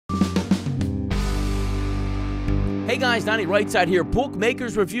Hey guys, Donnie RightSide here.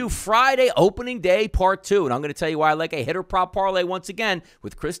 Bookmakers Review Friday, opening day, part 2. And I'm going to tell you why I like a hitter prop parlay once again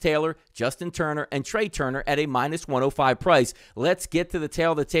with Chris Taylor, Justin Turner, and Trea Turner at a minus 105 price. Let's get to the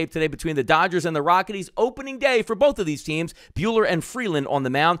tail of the tape today between the Dodgers and the Rockies. Opening day for both of these teams. Buehler and Freeland on the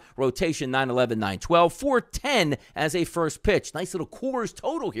mound. Rotation 9-11, 9-12. 4-10 as a first pitch. Nice little Coors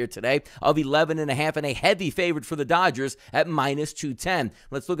total here today of 11.5 and a heavy favorite for the Dodgers at minus 210.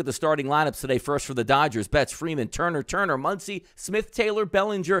 Let's look at the starting lineups today. First for the Dodgers, Betts, Freeman, Turner, Muncy, Smith, Taylor,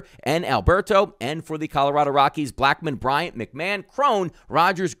 Bellinger, and Alberto. And for the Colorado Rockies, Blackmon, Bryant, McMahon, Crone,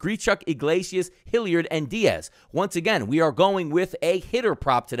 Rogers, Grichuk, Iglesias, Hilliard, and Diaz. Once again, we are going with a hitter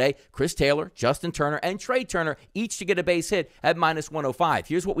prop today. Chris Taylor, Justin Turner, and Trea Turner, each to get a base hit at minus 105.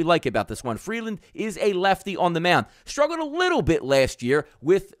 Here's what we like about this one. Freeland is a lefty on the mound. Struggled a little bit last year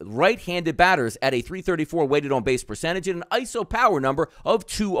with right-handed batters at a 334 weighted on base percentage and an ISO power number of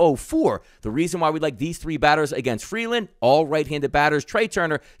 204. The reason why we like these three batters against Freeland, all right-handed batters. Trea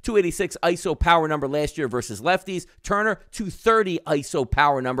Turner, 286 ISO power number last year versus lefties. Turner, 230 ISO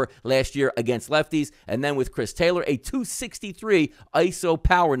power number last year against lefties. And then with Chris Taylor, a 263 ISO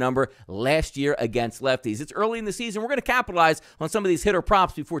power number last year against lefties. It's early in the season. We're going to capitalize on some of these hitter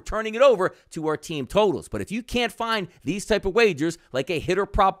props before turning it over to our team totals. But if you can't find these type of wagers, like a hitter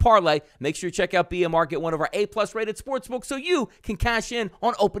prop parlay, make sure you check out BMR, get one of our A-plus rated sportsbooks so you can cash in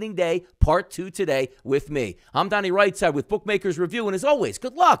on opening day, part 2 today with me. I'm Donnie RightSide with Bookmakers Review, and as always,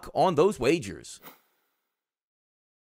 good luck on those wagers.